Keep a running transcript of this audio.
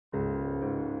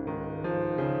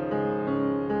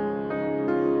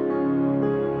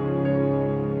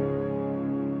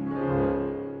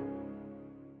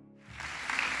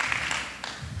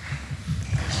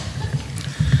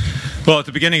Well, at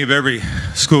the beginning of every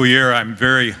school year, I'm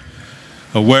very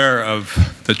aware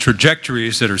of the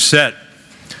trajectories that are set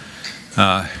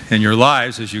in your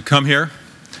lives as you come here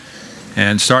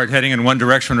and start heading in one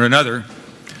direction or another.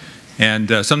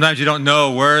 And sometimes you don't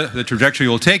know where the trajectory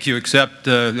will take you except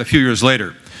a few years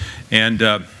later. And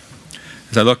as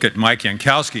I look at Mike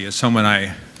Yankoski as someone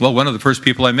one of the first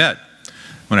people I met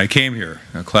when I came here,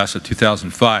 a class of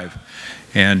 2005.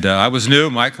 And I was new,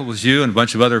 Michael was you, and a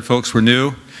bunch of other folks were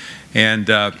new. And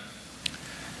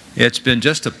it's been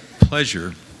just a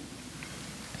pleasure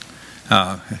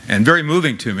and very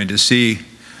moving to me to see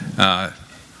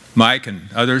Mike and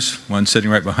others, one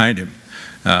sitting right behind him,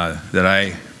 that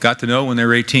I got to know when they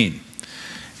were 18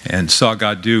 and saw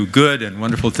God do good and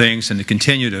wonderful things and to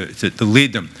continue to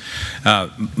lead them.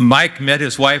 Mike met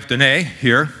his wife, Danae,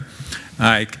 here.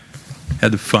 I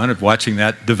had the fun of watching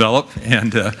that develop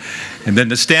and then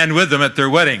to stand with them at their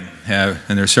wedding and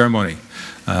their ceremony.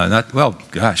 A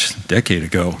decade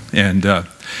ago. And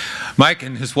Mike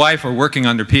and his wife are working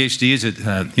on their PhDs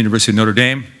at University of Notre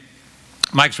Dame.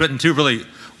 Mike's written two really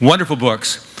wonderful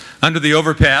books. Under the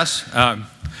Overpass,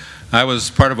 I was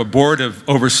part of a board of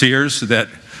overseers that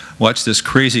watched this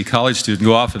crazy college student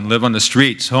go off and live on the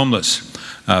streets, homeless,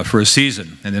 for a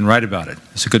season, and then write about it.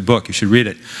 It's a good book. You should read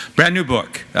it. Brand new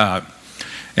book.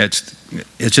 It's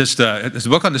a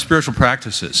book on the spiritual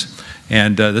practices,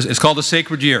 and it's called The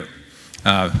Sacred Year.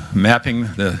 Mapping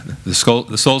the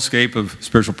soulscape of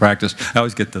spiritual practice. I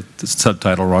always get the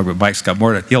subtitle wrong, but Mike's got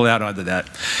more he'll add on to that.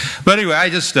 But anyway, I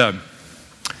just feel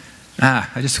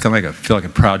like a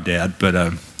proud dad,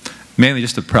 but mainly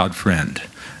just a proud friend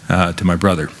to my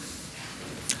brother.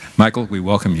 Michael, we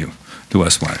welcome you to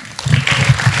Westmont.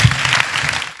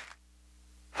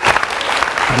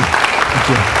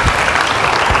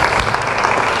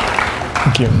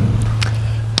 Thank you.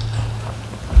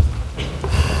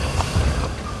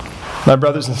 My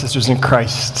brothers and sisters in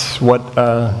Christ, what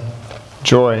a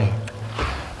joy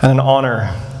and an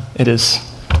honor it is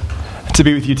to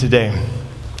be with you today.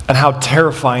 And how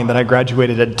terrifying that I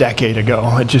graduated a decade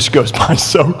ago. It just goes by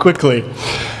so quickly.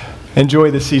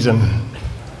 Enjoy the season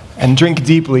and drink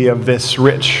deeply of this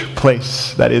rich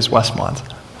place that is Westmont.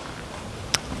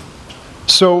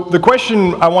 So the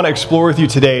question I want to explore with you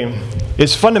today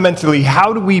is fundamentally,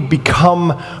 how do we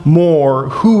become more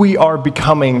who we are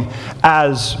becoming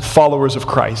as followers of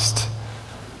Christ?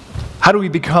 How do we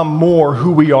become more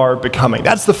who we are becoming?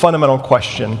 That's the fundamental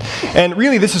question. And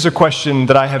really, this is a question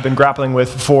that I have been grappling with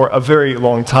for a very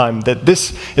long time. That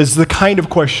this is the kind of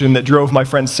question that drove my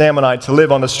friend Sam and I to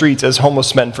live on the streets as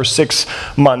homeless men for 6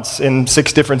 months in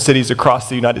 6 different cities across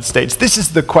the United States. This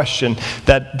is the question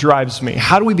that drives me.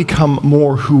 How do we become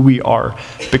more who we are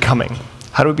becoming?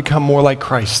 How do we become more like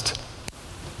Christ?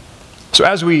 So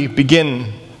as we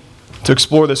begin to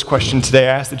explore this question today,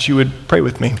 I ask that you would pray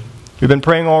with me. We've been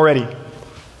praying already,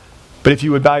 but if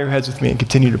you would bow your heads with me and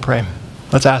continue to pray.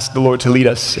 Let's ask the Lord to lead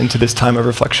us into this time of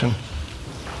reflection.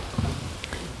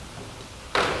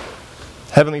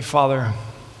 Heavenly Father,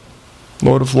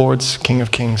 Lord of Lords, King of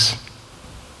Kings,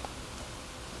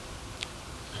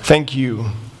 thank you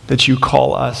that you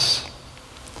call us.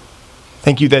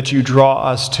 Thank you that you draw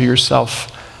us to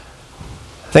yourself.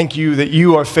 Thank you that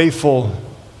you are faithful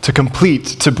to complete,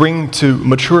 to bring to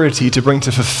maturity, to bring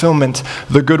to fulfillment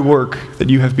the good work that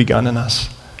you have begun in us.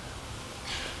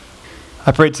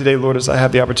 I pray today, Lord, as I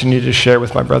have the opportunity to share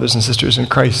with my brothers and sisters in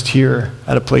Christ here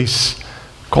at a place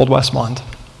called Westmont,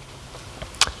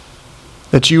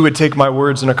 that you would take my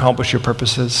words and accomplish your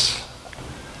purposes.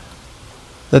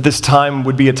 That this time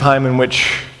would be a time in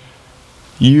which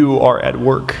you are at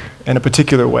work in a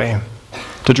particular way,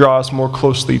 to draw us more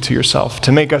closely to yourself,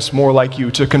 to make us more like you,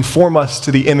 to conform us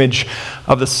to the image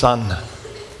of the Son,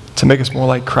 to make us more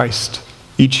like Christ,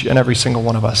 each and every single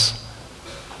one of us.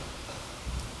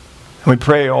 And we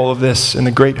pray all of this in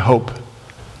the great hope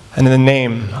and in the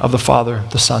name of the Father,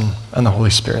 the Son, and the Holy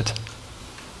Spirit.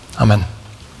 Amen.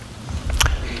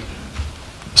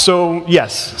 So,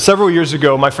 yes, several years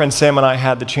ago, my friend Sam and I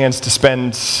had the chance to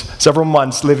spend several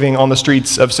months living on the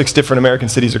streets of 6 different American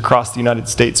cities across the United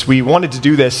States. We wanted to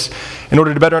do this in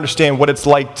order to better understand what it's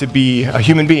like to be a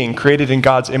human being created in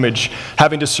God's image,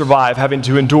 having to survive, having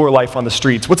to endure life on the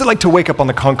streets. What's it like to wake up on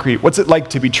the concrete? What's it like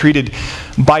to be treated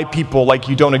by people like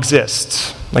you don't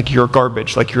exist, like you're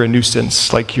garbage, like you're a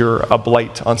nuisance, like you're a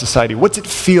blight on society? What's it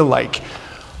feel like?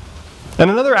 And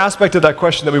another aspect of that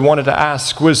question that we wanted to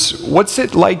ask was, what's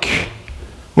it like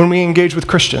when we engage with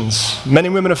Christians, men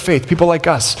and women of faith, people like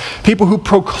us, people who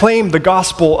proclaim the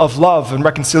gospel of love and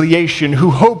reconciliation, who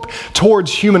hope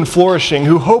towards human flourishing,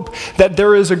 who hope that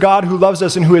there is a God who loves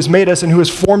us and who has made us and who has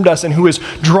formed us and who is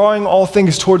drawing all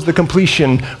things towards the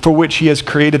completion for which he has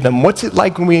created them. What's it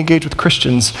like when we engage with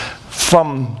Christians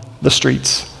from the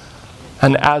streets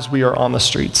and as we are on the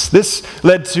streets? This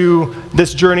led to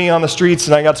this journey on the streets,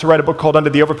 and I got to write a book called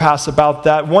Under the Overpass about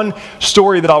that. One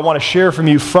story that I want to share from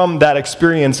you from that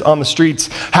experience on the streets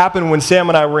happened when Sam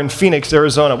and I were in Phoenix,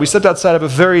 Arizona. We stepped outside of a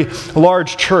very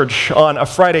large church on a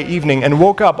Friday evening and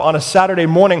woke up on a Saturday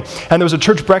morning, and there was a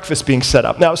church breakfast being set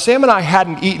up. Now, Sam and I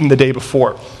hadn't eaten the day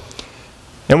before.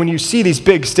 And when you see these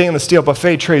big stainless steel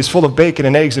buffet trays full of bacon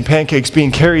and eggs and pancakes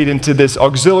being carried into this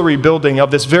auxiliary building of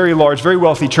this very large, very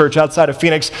wealthy church outside of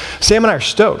Phoenix, Sam and I are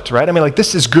stoked, right? I mean, like,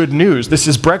 this is good news. This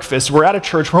is breakfast. We're at a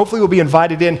church where hopefully we'll be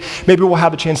invited in. Maybe we'll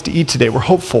have a chance to eat today. We're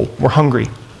hopeful. We're hungry.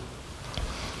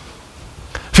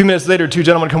 A few minutes later, two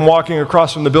gentlemen come walking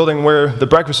across from the building where the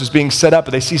breakfast was being set up,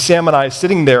 and they see Sam and I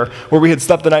sitting there where we had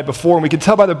slept the night before, and we could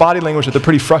tell by their body language that they're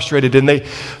pretty frustrated, and they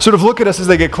sort of look at us as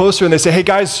they get closer, and they say, "Hey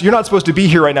guys, you're not supposed to be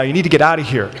here right now. You need to get out of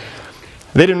here."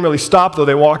 They didn't really stop, though.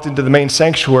 They walked into the main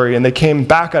sanctuary, and they came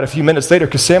back out a few minutes later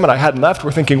because Sam and I hadn't left.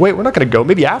 We're thinking, wait, we're not going to go.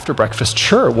 Maybe after breakfast.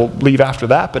 Sure, we'll leave after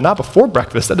that, but not before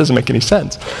breakfast. That doesn't make any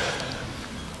sense.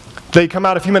 They come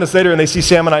out a few minutes later, and they see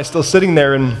Sam and I still sitting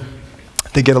there, and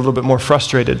they get a little bit more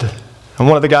frustrated. And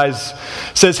one of the guys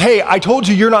says, "Hey, I told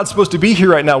you you're not supposed to be here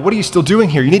right now. What are you still doing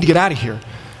here? You need to get out of here."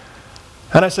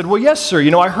 And I said, "Well, yes, sir. You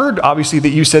know, I heard, obviously, that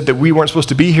you said that we weren't supposed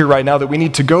to be here right now, that we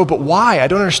need to go, but why? I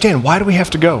don't understand. Why do we have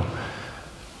to go?"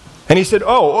 And he said,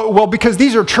 "Oh, well, because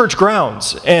these are church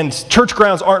grounds, and church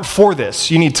grounds aren't for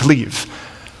this. You need to leave."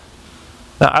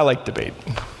 Now, I like debate.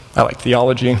 I like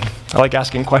theology. I like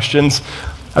asking questions.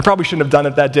 I probably shouldn't have done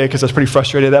it that day because I was pretty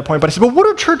frustrated at that point. But I said, "Well, what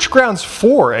are church grounds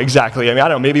for exactly?" I mean, I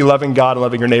don't know, maybe loving God and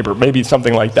loving your neighbor, maybe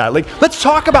something like that. Like, let's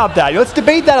talk about that. Let's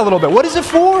debate that a little bit. What is it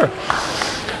for?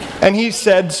 And he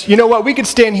said, "You know what? We could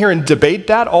stand here and debate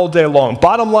that all day long.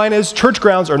 Bottom line is, church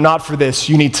grounds are not for this.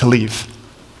 You need to leave."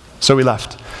 So we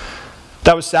left.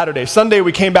 That was Saturday. Sunday,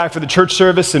 we came back for the church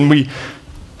service, and we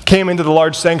came into the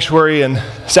large sanctuary and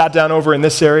sat down over in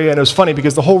this area, and it was funny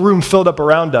because the whole room filled up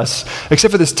around us,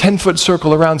 except for this 10-foot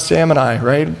circle around Sam and I,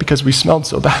 right? Because we smelled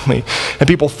so badly. And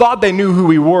people thought they knew who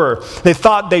we were. They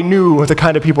thought they knew the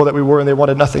kind of people that we were, and they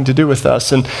wanted nothing to do with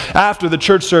us. And after the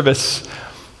church service,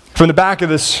 from the back of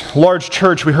this large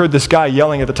church, we heard this guy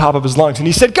yelling at the top of his lungs, and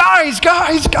he said, "Guys,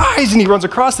 guys, guys!" And he runs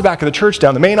across the back of the church,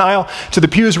 down the main aisle, to the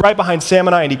pews right behind Sam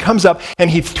and I, and he comes up, and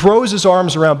he throws his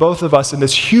arms around both of us in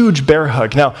this huge bear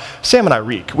hug. Now, Sam and I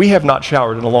reek. We have not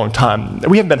showered in a long time.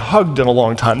 We haven't been hugged in a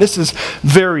long time. This is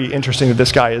very interesting that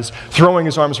this guy is throwing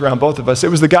his arms around both of us. It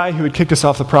was the guy who had kicked us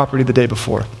off the property the day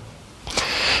before.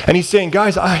 And he's saying,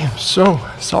 "Guys, I am so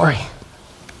sorry."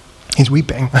 He's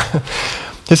weeping.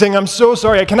 He's saying, "I'm so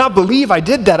sorry. I cannot believe I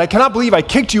did that. I cannot believe I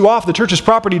kicked you off the church's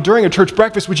property during a church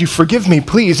breakfast. Would you forgive me,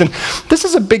 please?" And this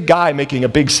is a big guy making a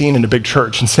big scene in a big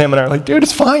church. And Sam and I are like, "Dude,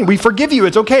 it's fine. We forgive you.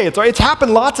 It's okay. It's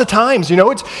happened lots of times. You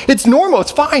know, it's normal.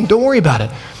 It's fine. Don't worry about it."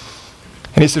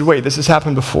 And he said, "Wait, this has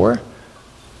happened before?"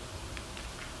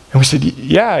 And we said,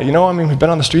 "Yeah, you know, I mean, we've been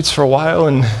on the streets for a while,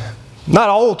 and not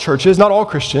all churches, not all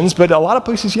Christians, but a lot of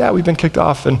places, yeah, we've been kicked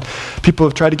off, and people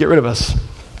have tried to get rid of us."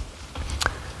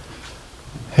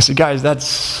 I said, "Guys,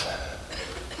 that's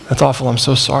awful. I'm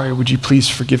so sorry. Would you please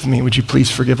forgive me? Would you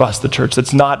please forgive us, the church?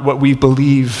 That's not what we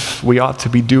believe we ought to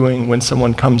be doing when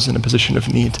someone comes in a position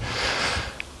of need."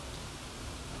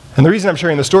 And the reason I'm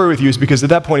sharing the story with you is because at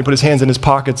that point he put his hands in his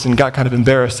pockets and got kind of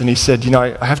embarrassed, and he said, "You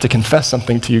know, I have to confess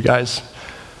something to you guys."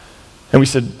 And we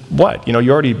said, "What? You know,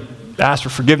 you already asked for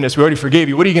forgiveness. We already forgave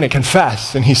you. What are you going to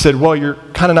confess?" And he said, "Well, you're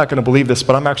kind of not going to believe this,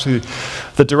 but I'm actually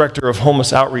the director of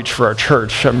homeless outreach for our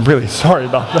church. I'm really sorry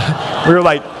about that." We were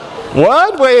like,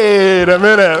 "What? Wait a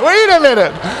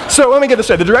minute. So let me get this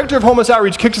straight. The director of homeless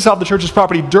outreach kicks us off the church's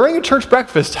property during a church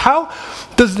breakfast. How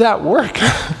does that work?"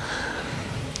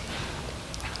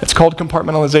 It's called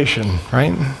compartmentalization,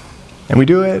 right? And we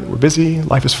do it. We're busy.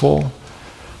 Life is full.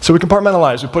 So we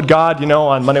compartmentalize. We put God, you know,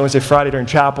 on Monday, Wednesday, Friday during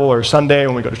chapel, or Sunday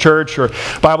when we go to church, or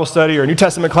Bible study, or New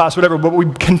Testament class, whatever, but we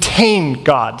contain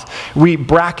God. We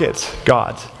bracket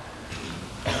God.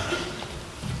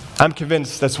 I'm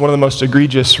convinced that's one of the most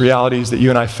egregious realities that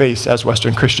you and I face as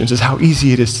Western Christians, is how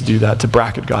easy it is to do that, to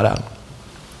bracket God out.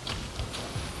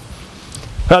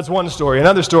 That's one story.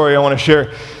 Another story I want to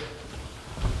share.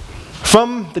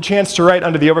 From the chance to write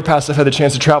Under the Overpass, I've had the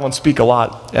chance to travel and speak a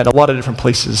lot at a lot of different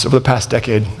places over the past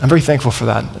decade. I'm very thankful for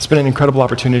that. It's been an incredible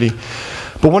opportunity.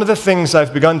 But one of the things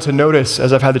I've begun to notice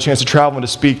as I've had the chance to travel and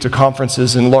to speak to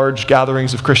conferences and large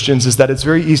gatherings of Christians is that it's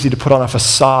very easy to put on a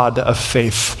facade of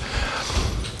faith.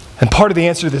 And part of the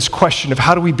answer to this question of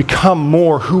how do we become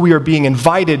more who we are being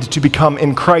invited to become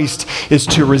in Christ is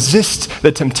to resist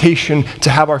the temptation to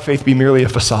have our faith be merely a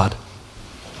facade.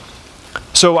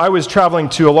 So I was traveling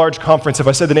to a large conference. If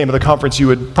I said the name of the conference, you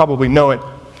would probably know it.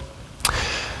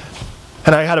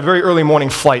 And I had a very early morning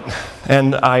flight,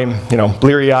 and I'm,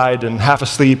 bleary-eyed and half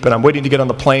asleep, and I'm waiting to get on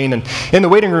the plane. And in the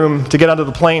waiting room to get onto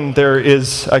the plane, there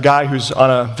is a guy who's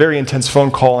on a very intense phone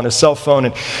call on his cell phone,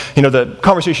 and, the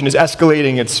conversation is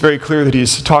escalating. It's very clear that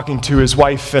he's talking to his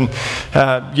wife, and,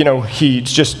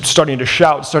 he's just starting to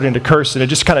shout, starting to curse, and it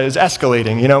just kind of is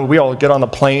escalating. We all get on the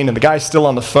plane, and the guy's still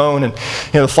on the phone, and,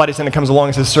 the flight attendant comes along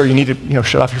and says, "Sir, you need to,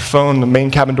 shut off your phone. The main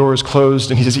cabin door is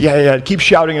closed." And he says, yeah, keep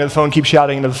shouting into the phone, keep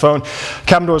shouting into the phone.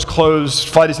 Cabin door is closed.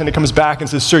 Flight attendant comes back and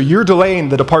says, "Sir, you're delaying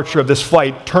the departure of this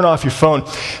flight. Turn off your phone."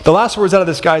 The last words out of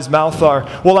this guy's mouth are,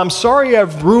 "Well, I'm sorry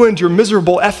I've ruined your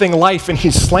miserable effing life." And he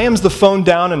slams the phone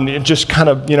down, and it just kind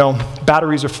of,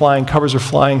 batteries are flying, covers are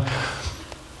flying.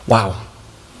 Wow.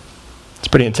 It's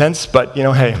pretty intense, but,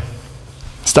 hey,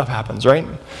 stuff happens, right?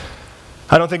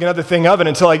 I don't think another thing of it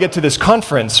until I get to this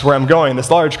conference where I'm going, this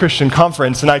large Christian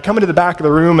conference, and I come into the back of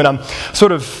the room, and I'm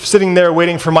sort of sitting there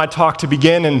waiting for my talk to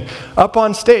begin, and up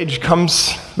on stage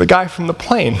comes the guy from the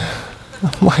plane.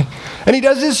 And he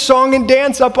does his song and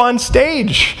dance up on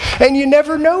stage, and you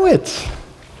never know it.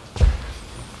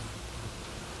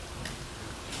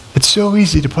 It's so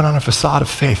easy to put on a facade of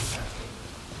faith.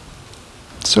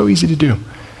 It's so easy to do.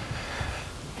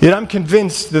 Yet I'm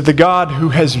convinced that the God who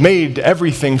has made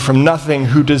everything from nothing,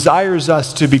 who desires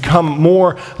us to become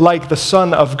more like the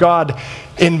Son of God,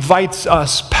 invites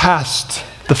us past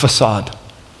the facade.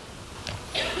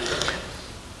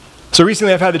 So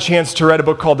recently I've had the chance to read a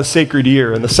book called The Sacred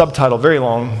Year, and the subtitle, very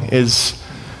long, is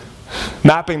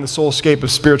Mapping the Soulscape of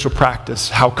Spiritual Practice,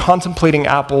 How Contemplating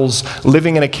Apples,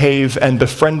 Living in a Cave, and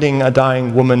Befriending a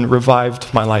Dying Woman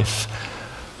Revived My Life.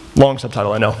 Long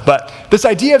subtitle, I know. But this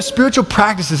idea of spiritual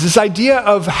practices, this idea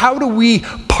of how do we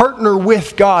partner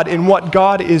with God in what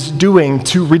God is doing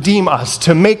to redeem us,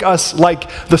 to make us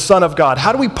like the Son of God.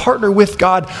 How do we partner with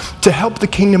God to help the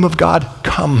kingdom of God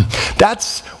come?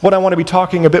 That's what I want to be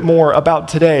talking a bit more about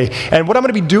today. And what I'm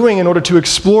going to be doing in order to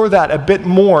explore that a bit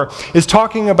more is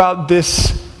talking about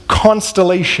this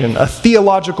constellation, a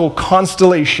theological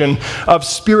constellation of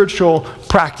spiritual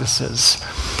practices.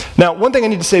 Now, one thing I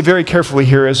need to say very carefully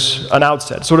here is an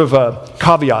outset, sort of a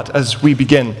caveat as we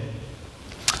begin.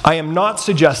 I am not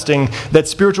suggesting that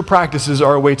spiritual practices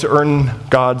are a way to earn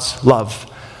God's love.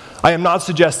 I am not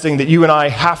suggesting that you and I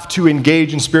have to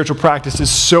engage in spiritual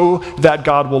practices so that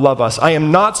God will love us. I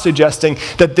am not suggesting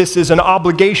that this is an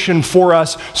obligation for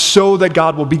us so that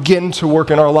God will begin to work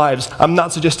in our lives. I'm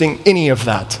not suggesting any of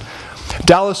that.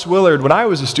 Dallas Willard, when I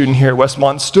was a student here at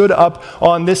Westmont, stood up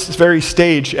on this very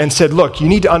stage and said, look, you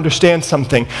need to understand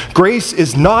something. Grace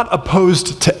is not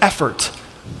opposed to effort.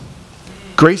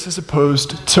 Grace is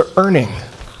opposed to earning.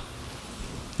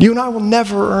 You and I will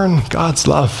never earn God's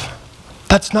love.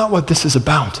 That's not what this is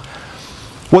about.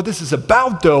 What this is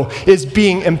about, though, is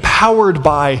being empowered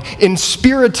by,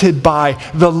 inspirited by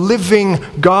the living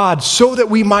God so that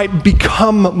we might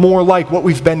become more like what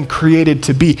we've been created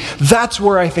to be. That's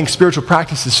where I think spiritual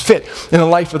practices fit in the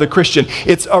life of the Christian.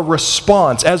 It's a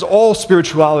response, as all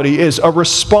spirituality is, a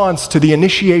response to the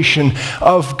initiation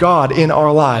of God in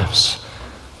our lives.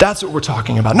 That's what we're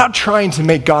talking about. Not trying to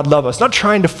make God love us, not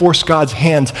trying to force God's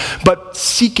hand, but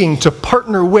seeking to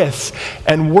partner with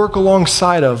and work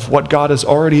alongside of what God is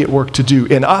already at work to do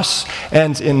in us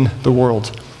and in the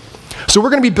world. So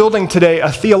we're going to be building today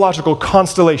a theological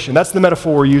constellation. That's the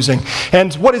metaphor we're using.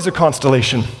 And what is a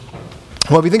constellation?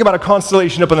 Well, if you think about a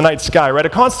constellation up in the night sky, right? A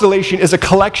constellation is a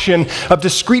collection of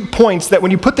discrete points that when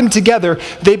you put them together,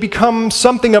 they become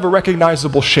something of a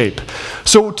recognizable shape.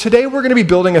 So today we're going to be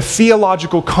building a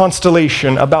theological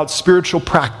constellation about spiritual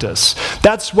practice.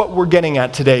 That's what we're getting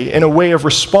at today in a way of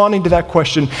responding to that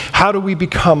question, how do we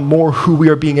become more who we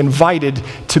are being invited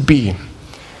to be?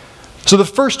 So the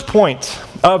first point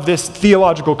of this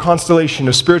theological constellation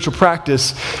of spiritual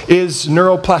practice is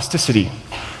neuroplasticity.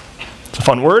 It's a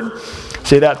fun word.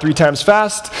 Say that 3 times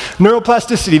fast.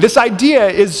 Neuroplasticity. This idea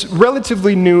is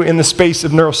relatively new in the space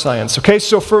of neuroscience, okay?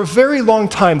 So for a very long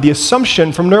time, the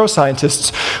assumption from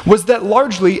neuroscientists was that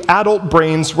largely adult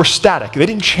brains were static. They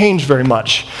didn't change very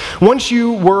much. Once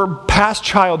you were past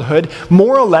childhood,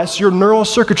 more or less your neural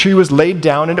circuitry was laid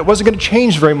down and it wasn't going to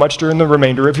change very much during the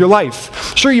remainder of your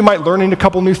life. Sure, you might learn a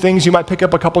couple new things, you might pick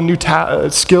up a couple new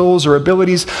skills or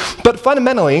abilities, but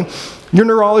fundamentally, your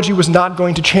neurology was not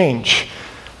going to change.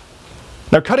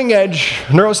 Now, cutting-edge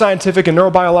neuroscientific and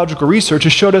neurobiological research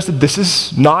has showed us that this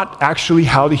is not actually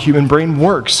how the human brain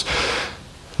works.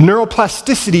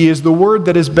 Neuroplasticity is the word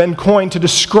that has been coined to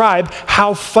describe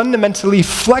how fundamentally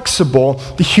flexible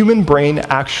the human brain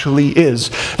actually is.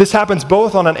 This happens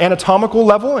both on an anatomical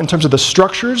level in terms of the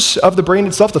structures of the brain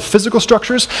itself, the physical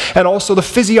structures, and also the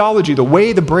physiology, the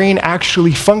way the brain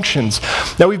actually functions.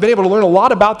 Now, we've been able to learn a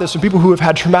lot about this from people who have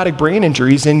had traumatic brain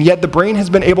injuries, and yet the brain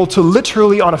has been able to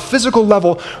literally, on a physical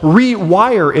level,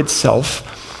 rewire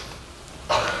itself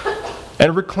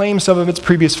and reclaim some of its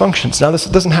previous functions. Now, this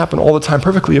doesn't happen all the time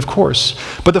perfectly, of course,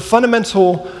 but the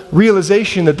fundamental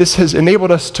realization that this has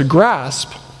enabled us to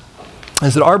grasp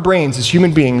is that our brains as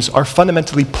human beings are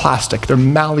fundamentally plastic. They're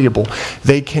malleable.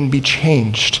 They can be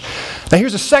changed. Now,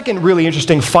 here's a second really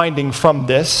interesting finding from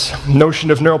this notion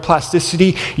of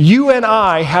neuroplasticity. You and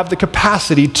I have the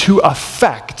capacity to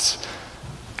affect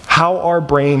how our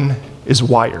brain is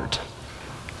wired.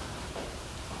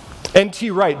 N.T.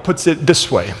 Wright puts it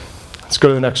this way. Let's go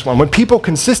to the next one. When people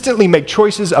consistently make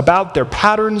choices about their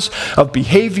patterns of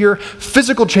behavior,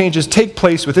 physical changes take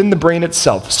place within the brain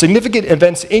itself. Significant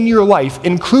events in your life,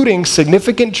 including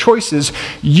significant choices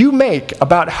you make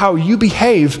about how you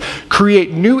behave,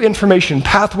 create new information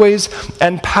pathways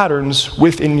and patterns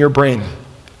within your brain.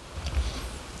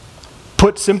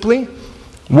 Put simply,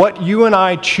 what you and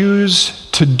I choose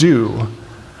to do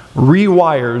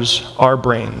rewires our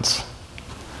brains.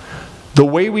 The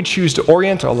way we choose to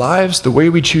orient our lives, the way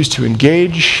we choose to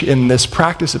engage in this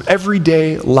practice of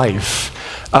everyday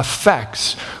life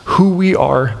affects who we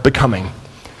are becoming.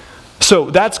 So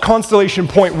that's constellation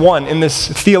point one in this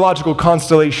theological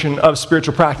constellation of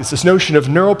spiritual practice, this notion of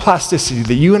neuroplasticity,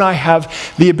 that you and I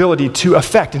have the ability to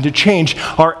affect and to change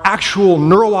our actual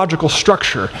neurological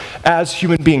structure as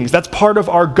human beings. That's part of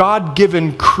our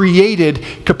God-given created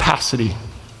capacity.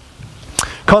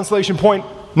 Constellation point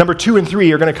number 2 and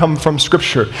 3 are going to come from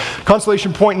Scripture.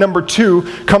 Constellation point number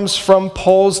 2 comes from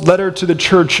Paul's letter to the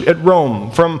church at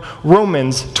Rome, from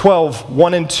Romans 12,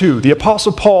 1 and 2. The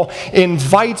Apostle Paul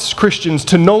invites Christians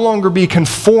to no longer be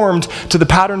conformed to the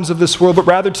patterns of this world, but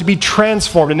rather to be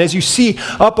transformed. And as you see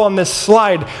up on this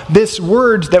slide, this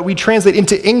word that we translate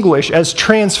into English as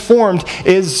transformed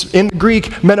is in Greek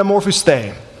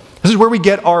metamorphosthē. This is where we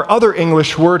get our other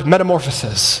English word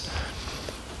metamorphosis.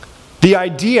 The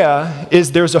idea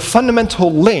is there's a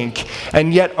fundamental link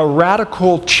and yet a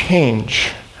radical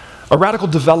change, a radical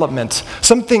development.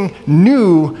 Something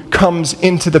new comes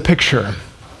into the picture.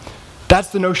 That's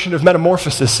the notion of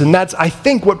metamorphosis, and that's, I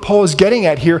think, what Paul is getting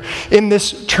at here in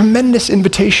this tremendous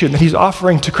invitation that he's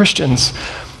offering to Christians.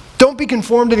 Don't be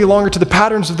conformed any longer to the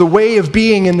patterns of the way of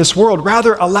being in this world.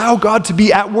 Rather, allow God to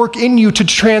be at work in you, to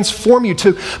transform you,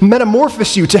 to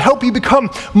metamorphose you, to help you become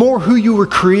more who you were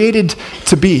created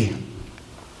to be.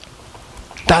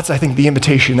 That's, I think, the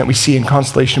invitation that we see in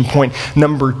constellation point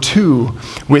number 2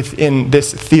 within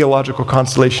this theological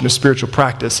constellation of spiritual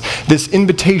practice. This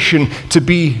invitation to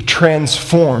be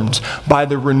transformed by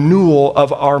the renewal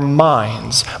of our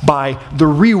minds, by the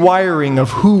rewiring of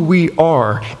who we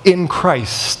are in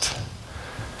Christ.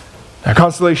 Now,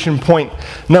 constellation point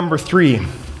number 3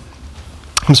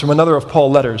 comes from another of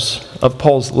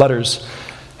Paul's letters.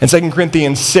 In 2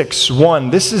 Corinthians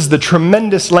 6:1, this is the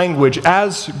tremendous language.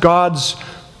 As God's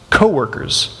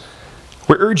co-workers,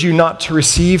 we urge you not to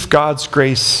receive God's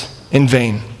grace in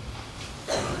vain.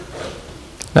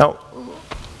 Now,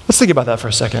 let's think about that for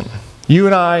a second. You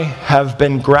and I have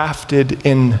been grafted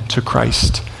into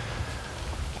Christ.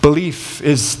 Belief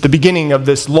is the beginning of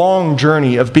this long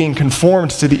journey of being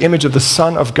conformed to the image of the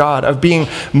Son of God, of being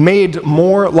made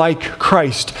more like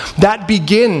Christ. That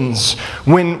begins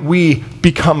when we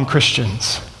become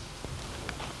Christians.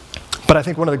 But I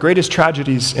think one of the greatest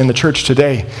tragedies in the church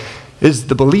today is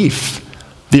the belief,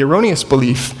 the erroneous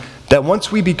belief, that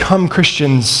once we become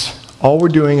Christians, all we're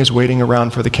doing is waiting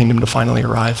around for the kingdom to finally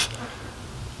arrive.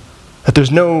 That there's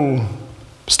no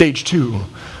stage 2.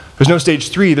 There's no stage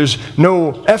 3. There's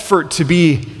no effort to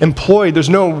be employed. There's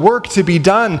no work to be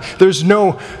done. There's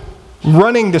no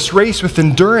running this race with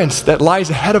endurance that lies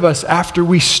ahead of us after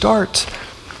we start.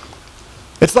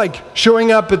 It's like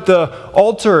showing up at the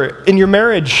altar in your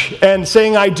marriage and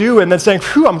saying, I do, and then saying,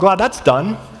 phew, I'm glad that's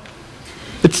done.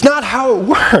 It's not how it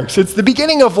works. It's the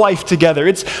beginning of life together.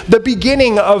 It's the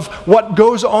beginning of what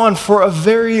goes on for a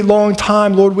very long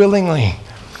time, Lord willingly.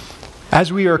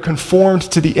 as we are conformed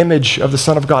to the image of the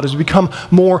Son of God, as we become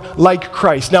more like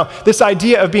Christ. Now, this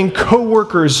idea of being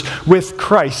co-workers with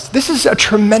Christ, this is a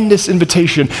tremendous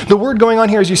invitation. The word going on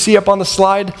here, as you see up on the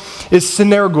slide, is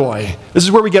synergoi. This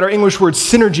is where we get our English word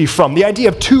synergy from. The idea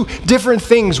of two different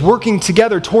things working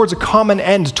together towards a common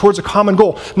end, towards a common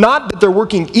goal. Not that they're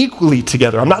working equally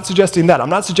together. I'm not suggesting that. I'm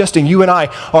not suggesting you and I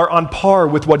are on par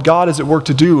with what God is at work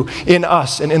to do in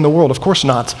us and in the world. Of course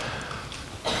not.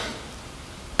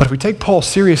 But if we take Paul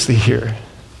seriously here,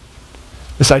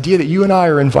 this idea that you and I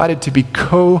are invited to be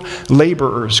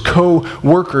co-laborers,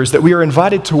 co-workers, that we are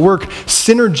invited to work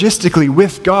synergistically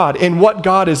with God in what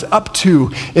God is up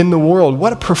to in the world,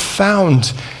 what a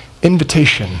profound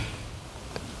invitation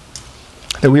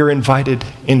that we are invited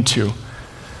into,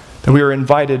 that we are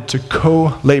invited to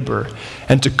co-labor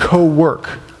and to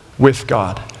co-work with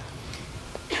God.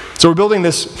 So we're building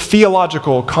this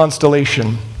theological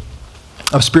constellation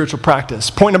of spiritual practice.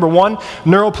 Point number one,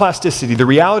 neuroplasticity, the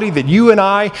reality that you and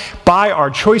I, by our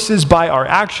choices, by our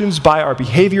actions, by our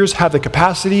behaviors, have the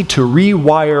capacity to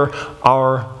rewire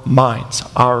our minds,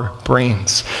 our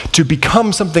brains, to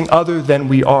become something other than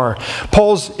we are.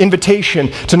 Paul's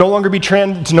invitation to no longer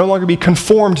be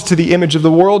conformed to the image of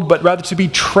the world, but rather to be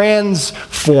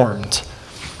transformed,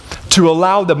 to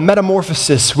allow the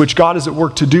metamorphosis which God is at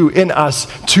work to do in us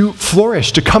to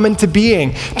flourish, to come into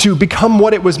being, to become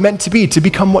what it was meant to be, to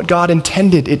become what God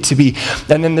intended it to be.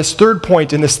 And then this third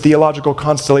point in this theological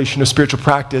constellation of spiritual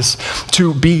practice,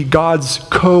 to be God's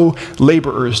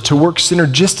co-laborers, to work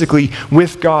synergistically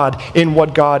with God in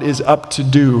what God is up to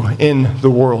do in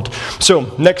the world.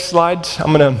 So, next slide,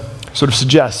 I'm going to sort of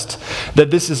suggest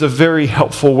that this is a very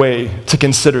helpful way to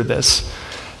consider this.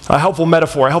 A helpful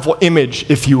metaphor, a helpful image,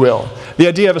 if you will. The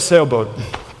idea of a sailboat.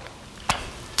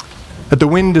 That the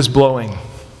wind is blowing.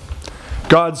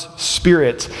 God's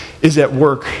Spirit is at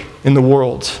work in the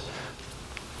world.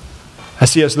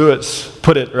 As C.S. Lewis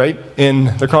put it, right,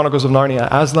 in the Chronicles of Narnia,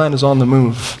 Aslan is on the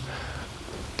move.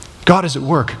 God is at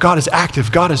work. God is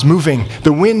active. God is moving.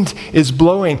 The wind is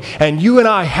blowing. And you and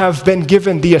I have been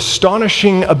given the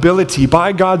astonishing ability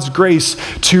by God's grace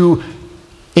to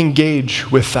engage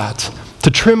with that, to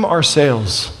trim our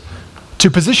sails, to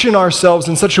position ourselves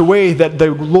in such a way that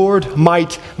the Lord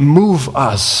might move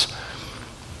us.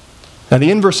 Now, the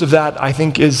inverse of that, I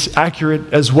think, is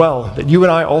accurate as well, that you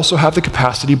and I also have the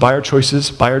capacity, by our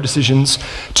choices, by our decisions,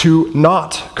 to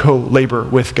not co-labor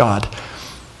with God,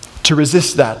 to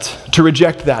resist that, to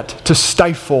reject that, to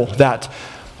stifle that,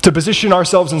 to position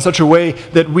ourselves in such a way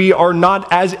that we are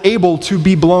not as able to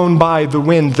be blown by the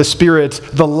wind, the Spirit,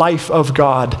 the life of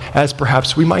God, as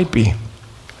perhaps we might be.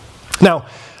 Now,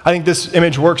 I think this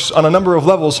image works on a number of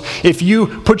levels. If you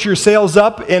put your sails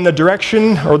up in the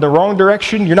direction or the wrong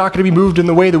direction, you're not going to be moved in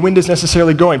the way the wind is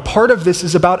necessarily going. Part of this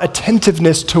is about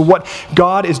attentiveness to what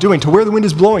God is doing, to where the wind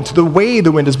is blowing, to the way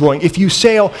the wind is blowing. If you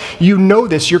sail, you know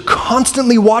this. You're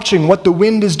constantly watching what the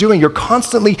wind is doing. You're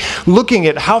constantly looking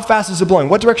at how fast is it blowing,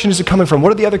 what direction is it coming from,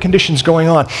 what are the other conditions going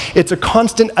on. It's a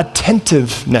constant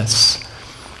attentiveness.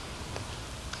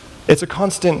 It's a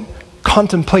constant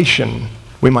contemplation,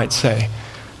 we might say.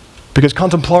 Because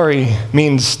contemplare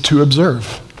means to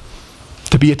observe,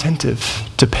 to be attentive,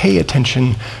 to pay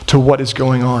attention to what is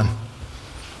going on.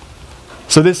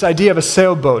 So this idea of a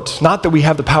sailboat, not that we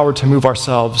have the power to move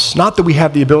ourselves, not that we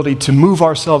have the ability to move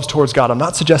ourselves towards God, I'm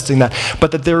not suggesting that,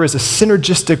 but that there is a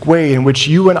synergistic way in which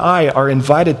you and I are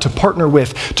invited to partner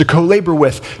with, to co-labor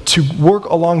with, to work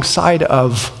alongside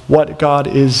of what God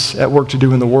is at work to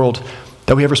do in the world,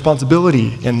 that we have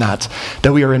responsibility in that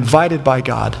we are invited by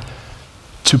God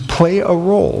to play a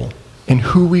role in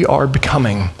who we are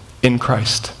becoming in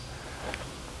Christ.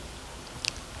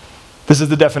 This is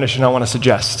the definition I want to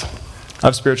suggest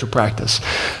of spiritual practice.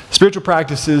 Spiritual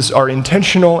practices are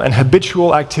intentional and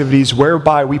habitual activities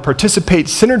whereby we participate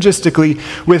synergistically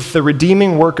with the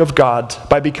redeeming work of God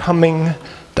by becoming,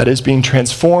 that is, being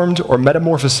transformed or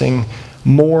metamorphosing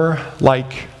more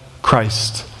like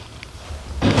Christ.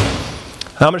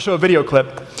 Now I'm going to show a video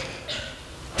clip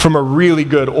from a really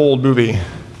good old movie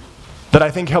that I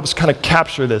think helps kind of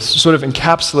capture this, sort of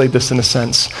encapsulate this in a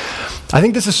sense. I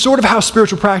think this is sort of how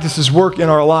spiritual practices work in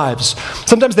our lives.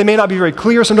 Sometimes they may not be very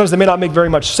clear, sometimes they may not make very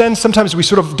much sense, sometimes we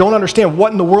sort of don't understand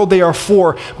what in the world they are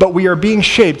for, but we are being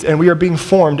shaped and we are being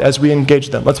formed as we engage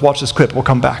them. Let's watch this clip, we'll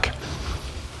come back.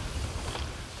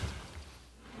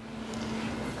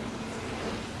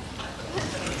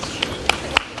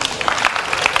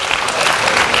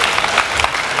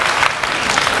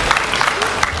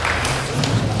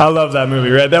 I love that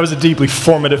movie, right? That was a deeply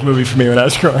formative movie for me when I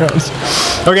was growing up.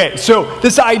 Okay, so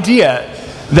this idea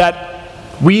that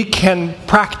we can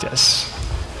practice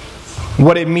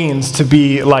what it means to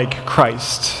be like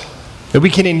Christ. That we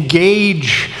can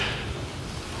engage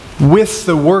with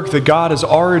the work that God is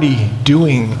already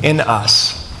doing in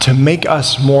us to make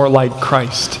us more like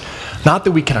Christ. Not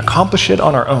that we can accomplish it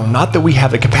on our own. Not that we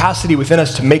have the capacity within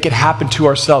us to make it happen to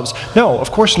ourselves. No,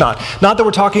 of course not. Not that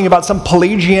we're talking about some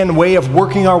Pelagian way of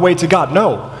working our way to God.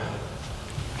 No.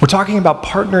 We're talking about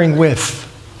partnering with,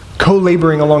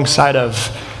 co-laboring alongside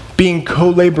of, being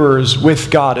co-laborers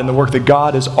with God in the work that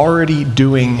God is already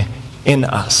doing in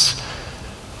us.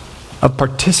 Of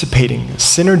participating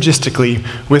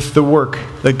synergistically with the work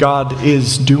that God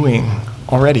is doing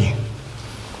already.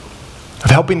 Of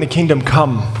helping the kingdom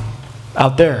come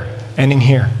out there and in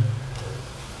here.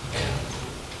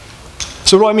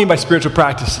 So what do I mean by spiritual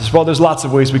practices? Well, there's lots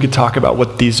of ways we could talk about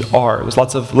what these are. There's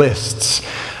lots of lists.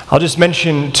 I'll just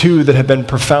mention two that have been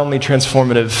profoundly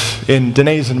transformative in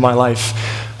Danae's and my life.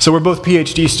 So we're both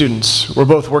PhD students. We're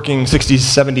both working 60,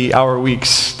 70-hour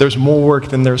weeks. There's more work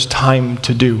than there's time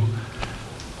to do.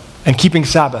 And keeping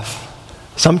Sabbath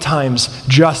sometimes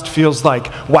just feels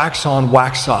like wax on,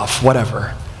 wax off,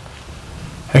 whatever.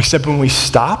 Except when we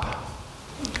stop,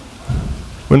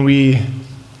 when we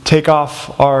take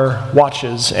off our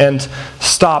watches and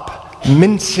stop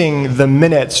mincing the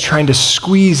minutes, trying to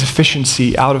squeeze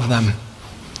efficiency out of them,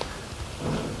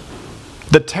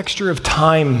 the texture of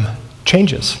time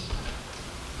changes.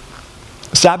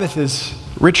 Sabbath is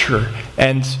richer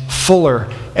and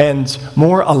fuller and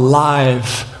more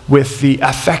alive with the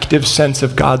affective sense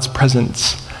of God's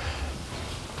presence.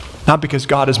 Not because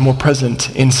God is more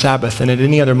present in Sabbath than at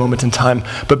any other moment in time,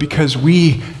 but because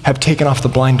we have taken off the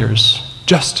blinders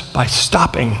just by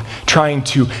stopping, trying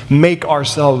to make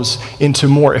ourselves into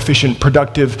more efficient,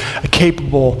 productive,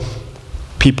 capable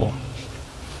people.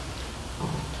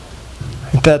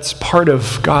 That's part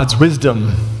of God's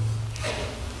wisdom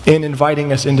in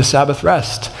inviting us into Sabbath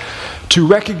rest. To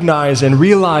recognize and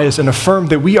realize and affirm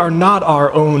that we are not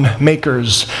our own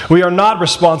makers. We are not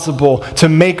responsible to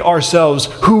make ourselves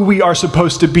who we are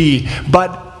supposed to be,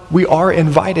 but we are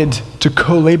invited to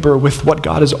co-labor with what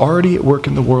God is already at work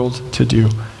in the world to do.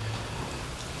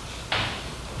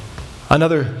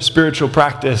 Another spiritual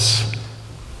practice,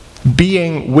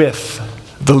 being with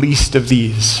the least of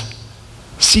these.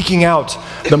 Seeking out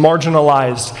the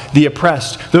marginalized, the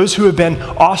oppressed, those who have been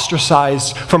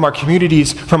ostracized from our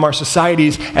communities, from our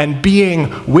societies, and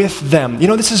being with them. You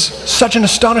know, this is such an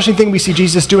astonishing thing we see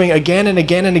Jesus doing again and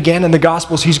again and again in the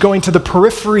Gospels. He's going to the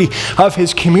periphery of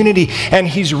his community, and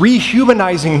he's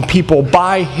rehumanizing people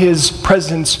by his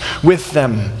presence with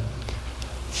them.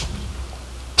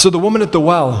 So the woman at the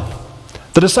well,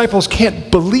 the disciples can't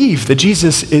believe that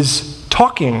Jesus is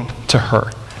talking to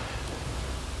her.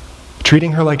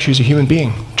 Treating her like she's a human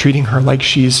being, treating her like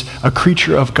she's a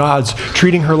creature of God's,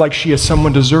 treating her like she is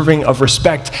someone deserving of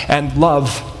respect and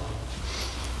love,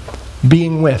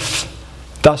 being with,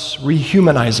 thus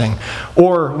rehumanizing.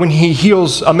 Or when he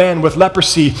heals a man with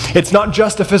leprosy, it's not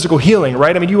just a physical healing,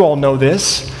 right? I mean, you all know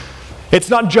this. It's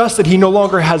not just that he no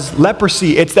longer has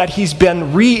leprosy, it's that he's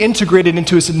been reintegrated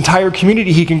into his entire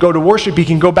community. He can go to worship, he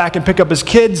can go back and pick up his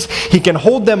kids, he can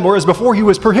hold them, whereas before he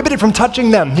was prohibited from touching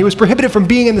them. He was prohibited from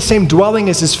being in the same dwelling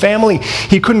as his family.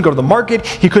 He couldn't go to the market,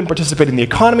 he couldn't participate in the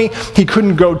economy, he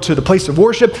couldn't go to the place of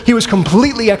worship. He was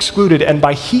completely excluded, and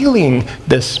by healing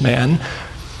this man,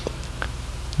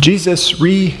 Jesus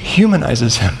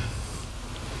rehumanizes him.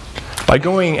 By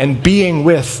going and being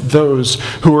with those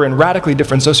who are in radically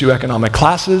different socioeconomic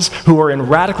classes, who are in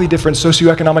radically different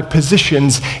socioeconomic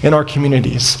positions in our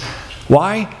communities.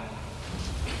 Why?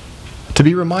 To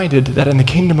be reminded that in the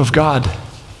kingdom of God,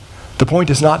 the point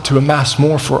is not to amass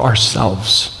more for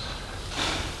ourselves,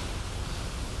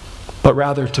 but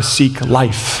rather to seek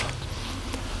life,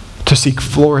 to seek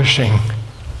flourishing,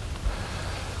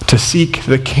 to seek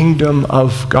the kingdom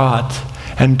of God,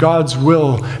 and God's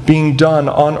will being done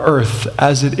on earth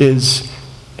as it is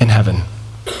in heaven.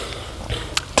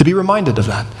 To be reminded of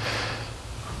that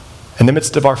in the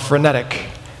midst of our frenetic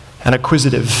and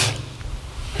acquisitive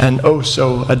and oh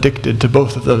so addicted to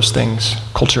both of those things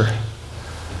culture.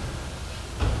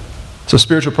 So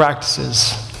spiritual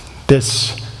practices,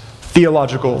 this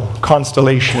theological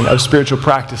constellation of spiritual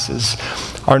practices,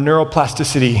 our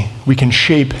neuroplasticity, we can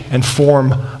shape and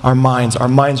form our minds. Our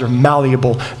minds are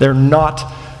malleable. They're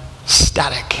not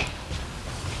static.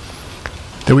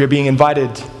 That we are being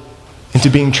invited into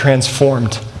being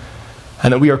transformed,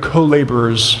 and that we are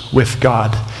co-laborers with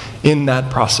God in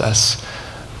that process.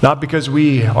 Not because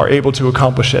we are able to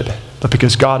accomplish it, but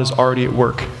because God is already at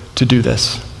work to do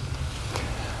this.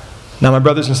 Now, my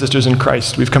brothers and sisters in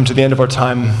Christ, we've come to the end of our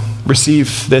time.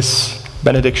 Receive this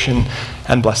benediction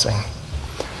and blessing.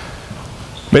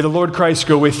 May the Lord Christ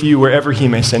go with you wherever he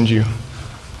may send you.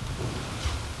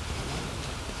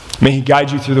 May he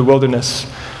guide you through the wilderness,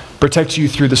 protect you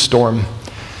through the storm.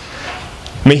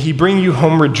 May he bring you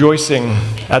home rejoicing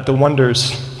at the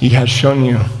wonders he has shown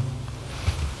you.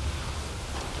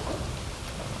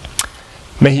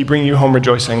 May he bring you home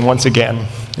rejoicing once again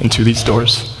into these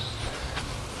doors.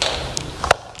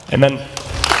 Amen.